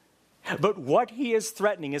 But what he is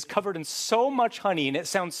threatening is covered in so much honey, and it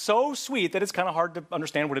sounds so sweet that it's kind of hard to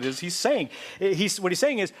understand what it is he's saying. What he's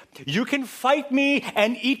saying is, you can fight me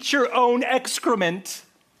and eat your own excrement,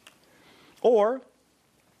 or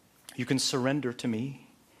you can surrender to me,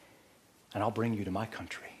 and I'll bring you to my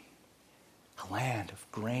country, a land of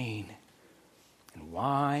grain and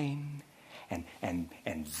wine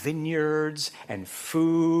and vineyards and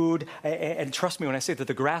food. And trust me when I say that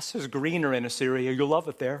the grass is greener in Assyria, you'll love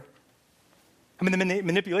it there. I mean, the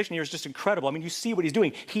manipulation here is just incredible. I mean, you see what he's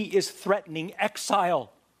doing. He is threatening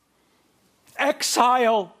exile.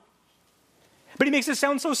 Exile. But he makes it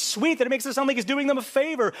sound so sweet that it makes it sound like he's doing them a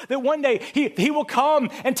favor, that one day he will come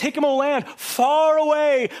and take them a land far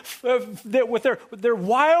away, that with their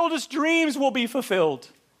wildest dreams will be fulfilled.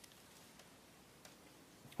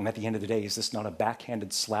 And at the end of the day, is this not a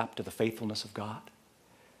backhanded slap to the faithfulness of God?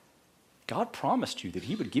 God promised you that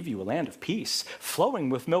he would give you a land of peace, flowing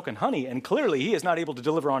with milk and honey, and clearly he is not able to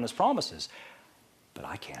deliver on his promises. But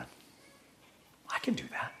I can. I can do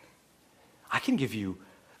that. I can give you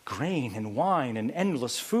grain and wine and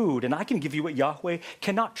endless food, and I can give you what Yahweh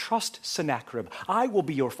cannot trust Sennacherib. I will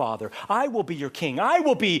be your father. I will be your king. I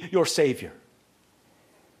will be your savior.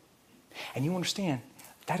 And you understand,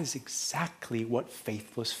 that is exactly what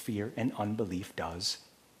faithless fear and unbelief does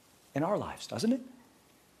in our lives, doesn't it?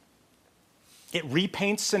 It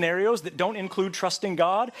repaints scenarios that don't include trusting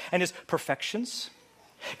God and his perfections.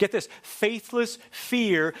 Get this, faithless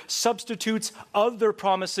fear substitutes other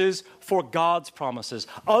promises for God's promises,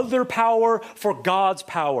 other power for God's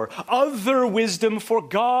power, other wisdom for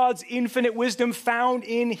God's infinite wisdom found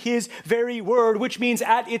in his very word, which means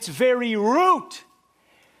at its very root,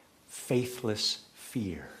 faithless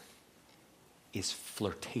fear is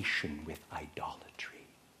flirtation with idolatry.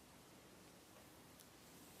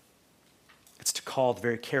 It's to call the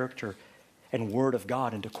very character and word of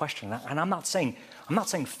God into question. And I'm not saying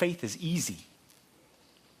faith is easy.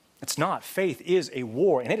 It's not. Faith is a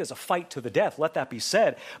war, and it is a fight to the death, let that be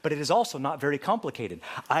said. But it is also not very complicated.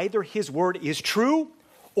 Either his word is true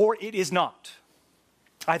or it is not.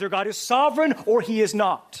 Either God is sovereign or he is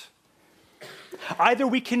not. Either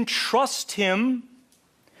we can trust him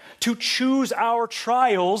to choose our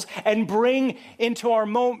trials and bring into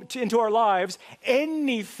our lives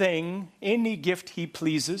anything, any gift he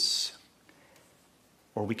pleases,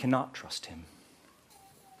 or we cannot trust him.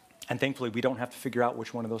 And thankfully, we don't have to figure out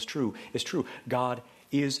which one of those is true. God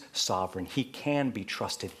is sovereign. He can be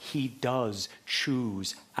trusted. He does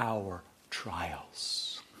choose our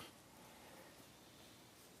trials.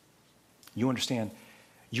 You understand?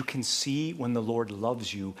 You can see when the Lord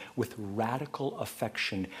loves you with radical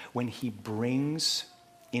affection, when he brings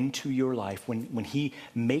into your life, when he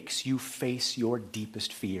makes you face your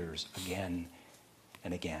deepest fears again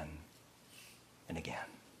and again and again.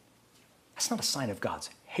 That's not a sign of God's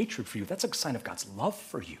hatred for you. That's a sign of God's love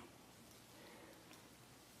for you.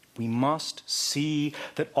 We must see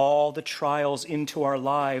that all the trials into our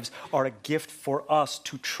lives are a gift for us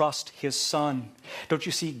to trust his Son. Don't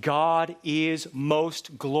you see? God is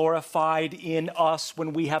most glorified in us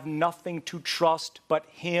when we have nothing to trust but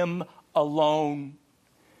him alone.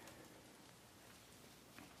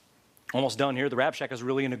 Almost done here. The Rabshakeh is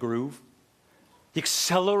really in a groove. He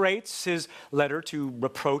accelerates his letter to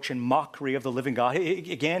reproach and mockery of the living God.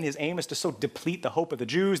 Again, his aim is to so deplete the hope of the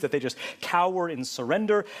Jews that they just cower in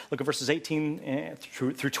surrender. Look at verses 18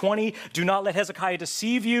 through 20. Do not let Hezekiah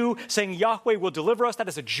deceive you, saying Yahweh will deliver us. That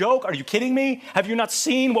is a joke. Are you kidding me? Have you not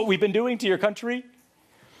seen what we've been doing to your country?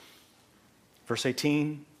 Verse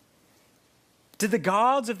 18. Did the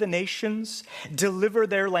gods of the nations deliver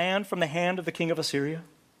their land from the hand of the king of Assyria?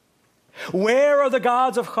 Where are the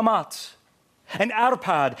gods of Hamath and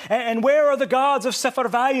Arpad, and where are the gods of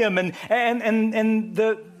Sepharvaim, and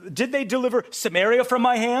did they deliver Samaria from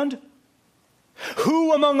my hand?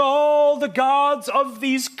 Who among all the gods of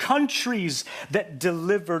these countries that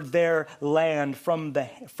delivered their land from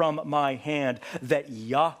my hand, that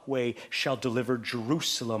Yahweh shall deliver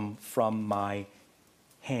Jerusalem from my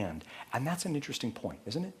hand? And that's an interesting point,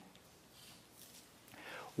 isn't it?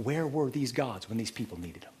 Where were these gods when these people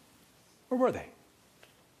needed them? Where were they?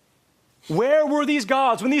 Where were these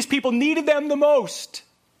gods when these people needed them the most?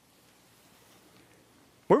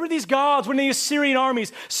 Where were these gods when the Assyrian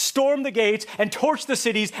armies stormed the gates and torched the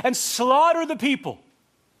cities and slaughtered the people?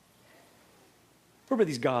 Where were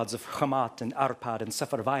these gods of Hamath and Arpad and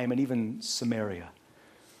Sepharvaim and even Samaria?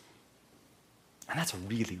 And that's a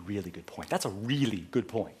really, really good point. That's a really good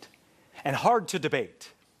point. And hard to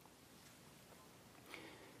debate.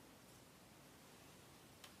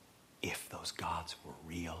 If those gods were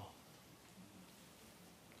real,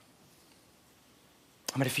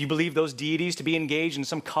 I mean, if you believe those deities to be engaged in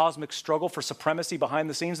some cosmic struggle for supremacy behind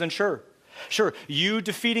the scenes, then sure. Sure, you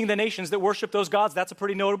defeating the nations that worship those gods, that's a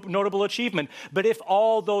pretty notable achievement. But if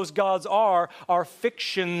all those gods are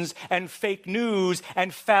fictions and fake news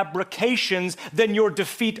and fabrications, then your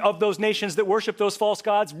defeat of those nations that worship those false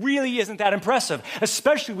gods really isn't that impressive,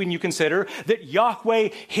 especially when you consider that Yahweh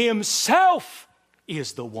himself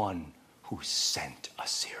is the one who sent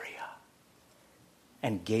Assyria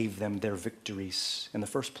and gave them their victories in the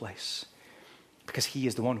first place. Because he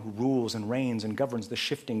is the one who rules and reigns and governs the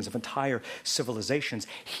shiftings of entire civilizations.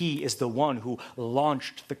 He is the one who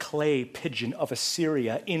launched the clay pigeon of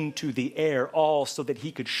Assyria into the air, all so that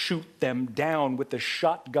he could shoot them down with the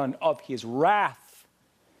shotgun of his wrath.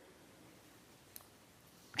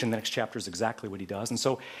 Which in the next chapter is exactly what he does. And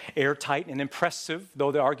so airtight and impressive,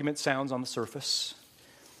 though the argument sounds on the surface,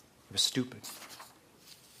 it was stupid.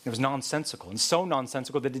 It was nonsensical, and so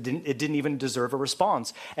nonsensical that it didn't even deserve a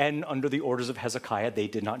response. And under the orders of Hezekiah, they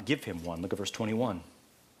did not give him one. Look at verse 21.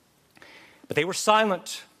 But they were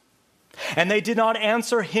silent, and they did not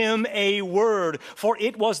answer him a word, for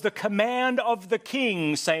it was the command of the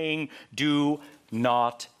king, saying, do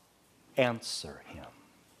not answer him.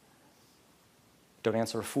 Don't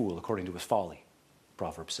answer a fool according to his folly,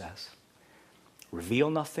 Proverbs says. Reveal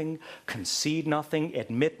nothing, concede nothing,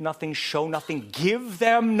 admit nothing, show nothing, give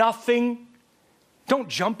them nothing. Don't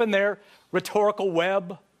jump in their rhetorical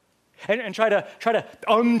web and try to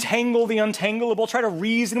untangle the untangleable, try to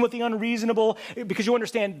reason with the unreasonable, because you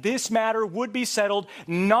understand this matter would be settled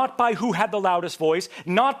not by who had the loudest voice,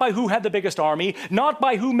 not by who had the biggest army, not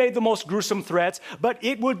by who made the most gruesome threats, but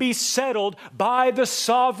it would be settled by the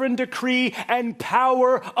sovereign decree and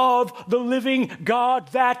power of the living God.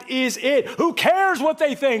 That is it. Who cares what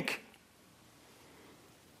they think?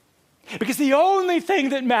 Because the only thing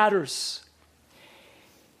that matters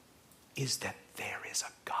is that there is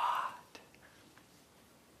a God,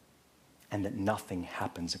 and that nothing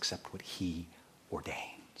happens except what he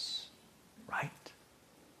ordains, right?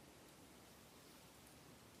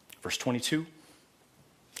 Verse 22,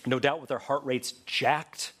 no doubt with their heart rates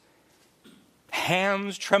jacked,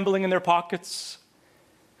 hands trembling in their pockets,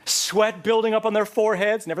 sweat building up on their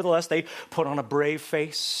foreheads, nevertheless they put on a brave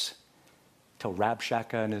face till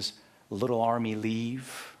Rabshakeh and his little army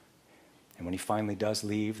leave. And when he finally does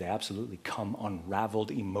leave, they absolutely come unraveled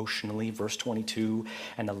emotionally. Verse 22,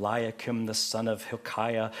 and Eliakim the son of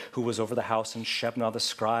Hilkiah, who was over the house, and Shebna the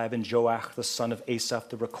scribe, and Joach the son of Asaph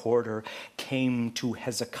the recorder, came to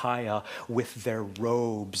Hezekiah with their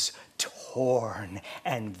robes torn,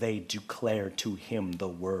 and they declared to him the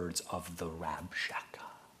words of the Rabshakeh.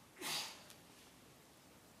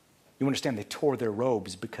 You understand, they tore their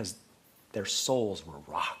robes because their souls were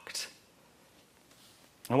rocked.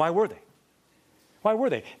 And why were they? Why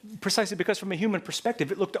were they? Precisely because from a human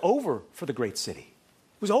perspective, it looked over for the great city.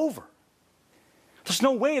 It was over. There's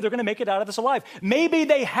no way they're going to make it out of this alive. Maybe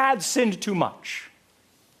they had sinned too much.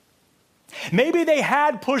 Maybe they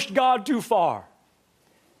had pushed God too far.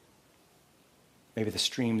 Maybe the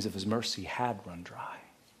streams of his mercy had run dry.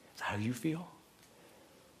 Is that how you feel?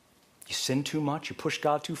 You sin too much, you push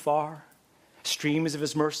God too far. Streams of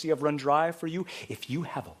his mercy have run dry for you. If you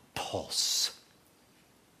have a pulse,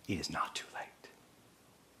 it is not too late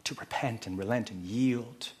to repent and relent and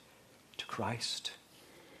yield to Christ.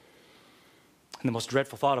 And the most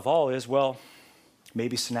dreadful thought of all is, well,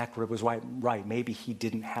 maybe Sennacherib was right. Maybe he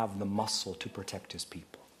didn't have the muscle to protect his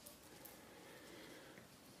people.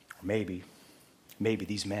 Or maybe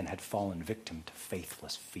these men had fallen victim to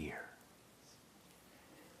faithless fear.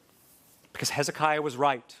 Because Hezekiah was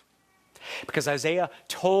right. Because Isaiah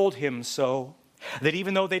told him so. That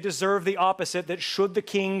even though they deserve the opposite, that should the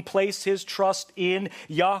king place his trust in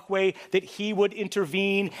Yahweh, that he would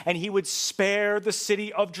intervene and he would spare the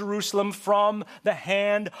city of Jerusalem from the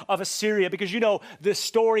hand of Assyria. Because you know, the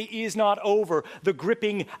story is not over. The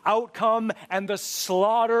gripping outcome and the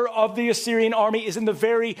slaughter of the Assyrian army is in the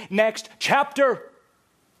very next chapter.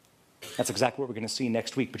 That's exactly what we're going to see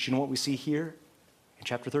next week. But you know what we see here in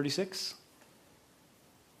chapter 36?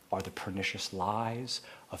 Are the pernicious lies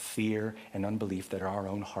of fear and unbelief that our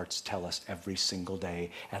own hearts tell us every single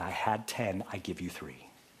day. And I had 10, I give you 3.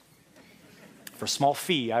 For a small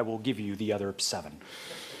fee, I will give you the other 7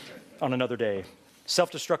 on another day.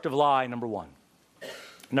 Self-destructive lie, number 1.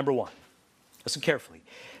 Number 1, listen carefully.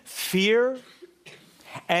 Fear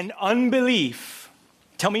and unbelief,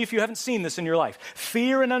 tell me if you haven't seen this in your life.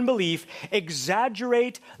 Fear and unbelief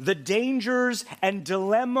exaggerate the dangers and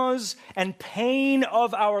dilemmas and pain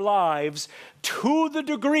of our lives to the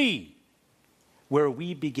degree where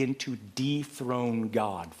we begin to dethrone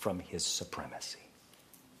God from his supremacy.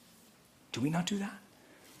 Do we not do that?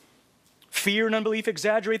 Fear and unbelief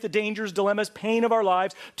exaggerate the dangers, dilemmas, pain of our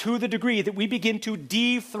lives to the degree that we begin to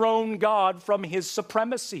dethrone God from his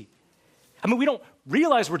supremacy. I mean, we don't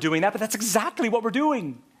realize we're doing that, but that's exactly what we're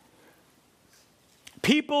doing.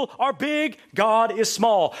 People are big, God is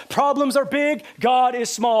small. Problems are big, God is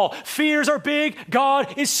small. Fears are big,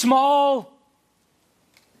 God is small.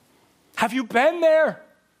 Have you been there?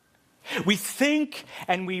 We think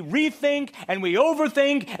and we rethink and we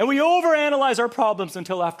overthink and we overanalyze our problems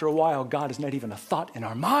until after a while, God is not even a thought in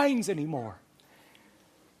our minds anymore.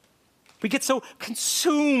 We get so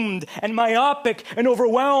consumed and myopic and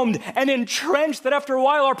overwhelmed and entrenched that after a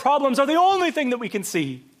while our problems are the only thing that we can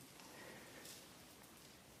see.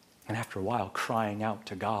 And after a while, crying out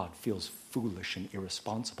to God feels foolish and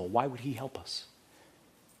irresponsible. Why would he help us?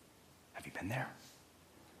 Have you been there?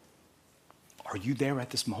 Are you there at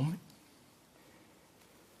this moment?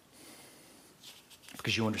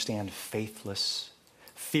 Because you understand fearless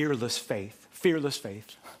faith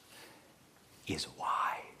is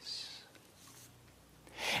wise.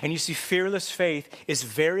 And you see, fearless faith is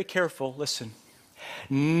very careful, listen,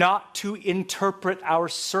 not to interpret our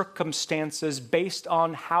circumstances based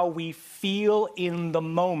on how we feel in the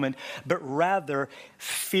moment, but rather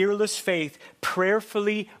fearless faith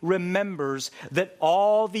prayerfully remembers that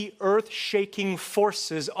all the earth-shaking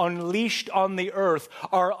forces unleashed on the earth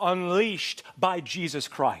are unleashed by Jesus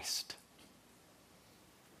Christ.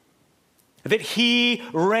 That he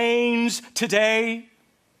reigns today.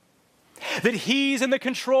 That he's in the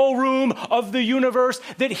control room of the universe,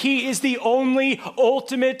 that he is the only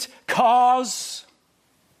ultimate cause.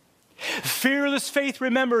 Fearless faith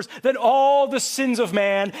remembers that all the sins of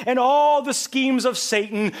man and all the schemes of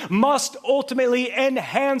Satan must ultimately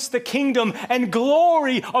enhance the kingdom and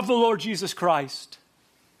glory of the Lord Jesus Christ.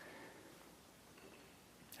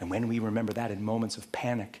 And when we remember that in moments of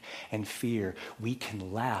panic and fear, we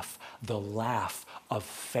can laugh the laugh of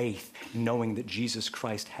faith, knowing that Jesus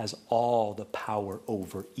Christ has all the power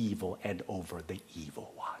over evil and over the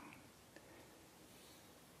evil one.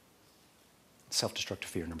 Self-destructive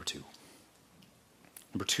fear, number two.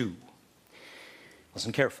 Number two,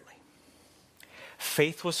 listen carefully.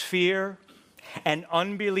 Faithless fear and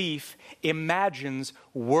unbelief imagines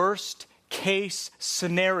worst case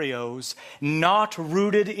scenarios not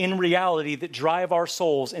rooted in reality that drive our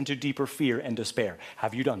souls into deeper fear and despair.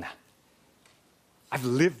 Have you done that? I've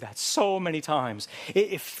lived that so many times.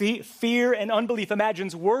 If fear and unbelief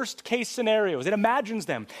imagines worst case scenarios, it imagines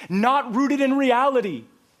them not rooted in reality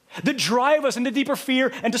that drive us into deeper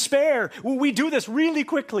fear and despair. We do this really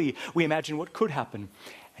quickly. We imagine what could happen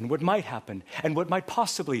and what might happen and what might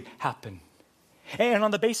possibly happen. And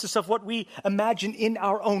on the basis of what we imagine in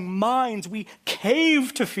our own minds, we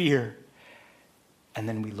cave to fear. And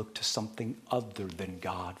then we look to something other than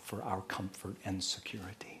God for our comfort and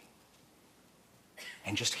security.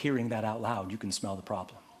 And just hearing that out loud, you can smell the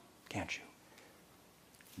problem, can't you?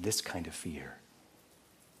 This kind of fear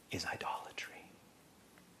is idolatry.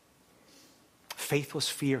 Faithless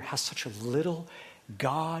fear has such a little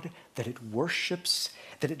God that it worships,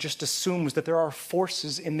 that it just assumes that there are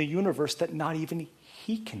forces in the universe that not even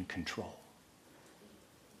he can control.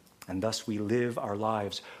 And thus we live our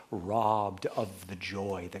lives robbed of the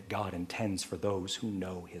joy that God intends for those who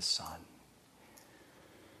know his Son.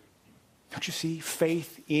 Don't you see?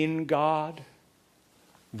 Faith in God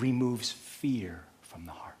removes fear from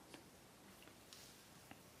the heart.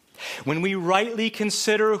 When we rightly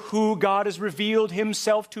consider who God has revealed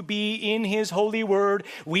himself to be in his holy word,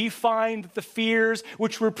 we find that the fears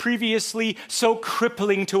which were previously so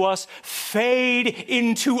crippling to us fade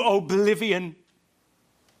into oblivion.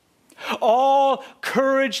 All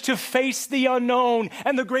courage to face the unknown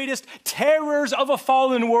and the greatest terrors of a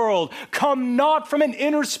fallen world come not from an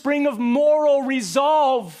inner spring of moral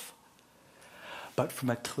resolve, but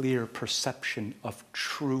from a clear perception of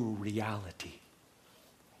true reality.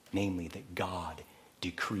 Namely, that God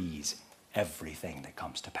decrees everything that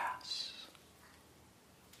comes to pass.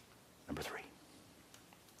 Number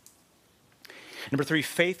three,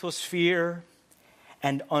 faithless fear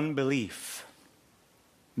and unbelief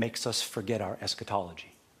makes us forget our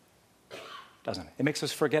eschatology, doesn't it? It makes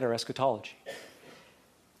us forget our eschatology.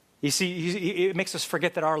 You see, it makes us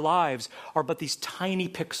forget that our lives are but these tiny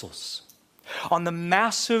pixels on the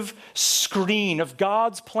massive screen of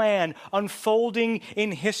God's plan unfolding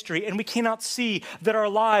in history, and we cannot see that our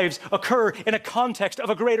lives occur in a context of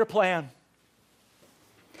a greater plan.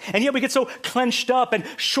 And yet we get so clenched up and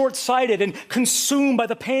short-sighted and consumed by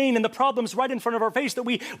the pain and the problems right in front of our face that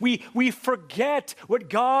we forget what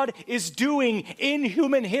God is doing in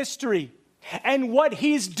human history and what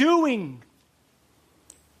he's doing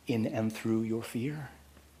in and through your fear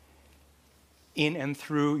in and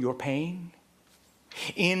through your pain,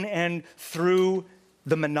 in and through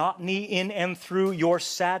the monotony, in and through your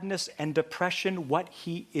sadness and depression, what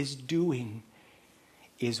he is doing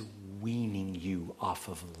is weaning you off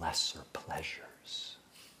of lesser pleasures.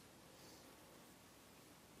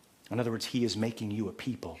 In other words, he is making you a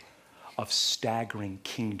people of staggering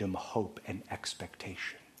kingdom hope and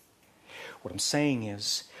expectation. What I'm saying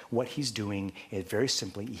is, what he's doing is very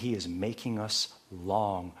simply, he is making us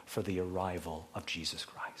long for the arrival of Jesus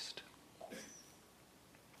Christ.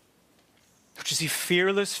 You see,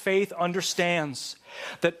 fearless faith understands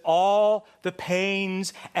that all the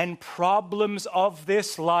pains and problems of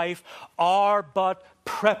this life are but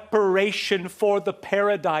preparation for the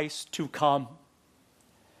paradise to come.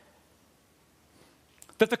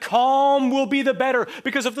 That the calm will be the better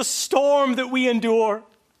because of the storm that we endure.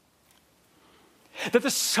 That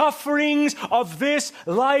the sufferings of this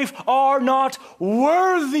life are not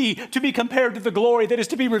worthy to be compared to the glory that is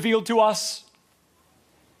to be revealed to us.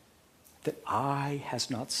 That eye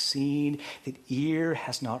has not seen, that ear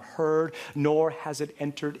has not heard, nor has it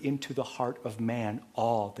entered into the heart of man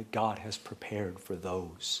all that God has prepared for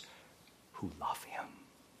those who love him.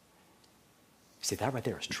 You see, that right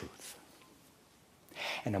there is truth.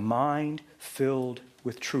 And a mind filled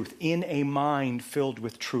with truth, in a mind filled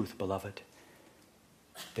with truth, beloved,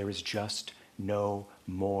 there is just no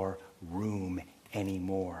more room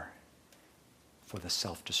anymore for the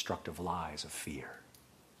self-destructive lies of fear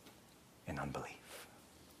and unbelief.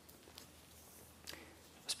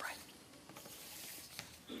 Let's pray.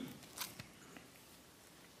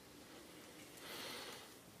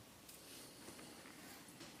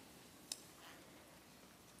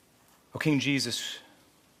 O King Jesus,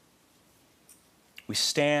 we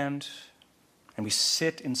stand and we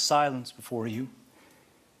sit in silence before you,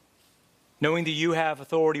 knowing that you have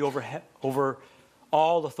authority over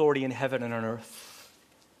all authority in heaven and on earth,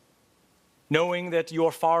 knowing that you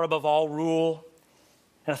are far above all rule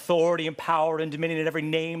and authority and power and dominion and every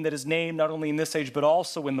name that is named, not only in this age, but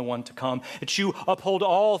also in the one to come, that you uphold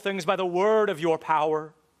all things by the word of your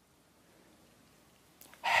power.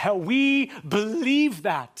 We believe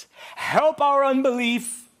that. Help our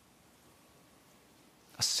unbelief.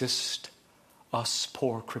 Assist us,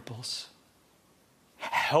 poor cripples.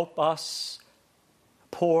 Help us,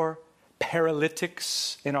 poor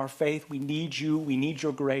paralytics in our faith. We need you. We need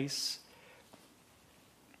your grace.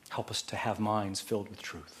 Help us to have minds filled with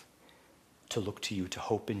truth, to look to you, to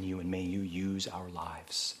hope in you, and may you use our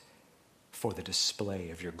lives for the display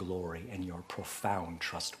of your glory and your profound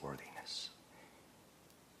trustworthiness.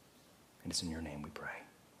 And it's in your name we pray.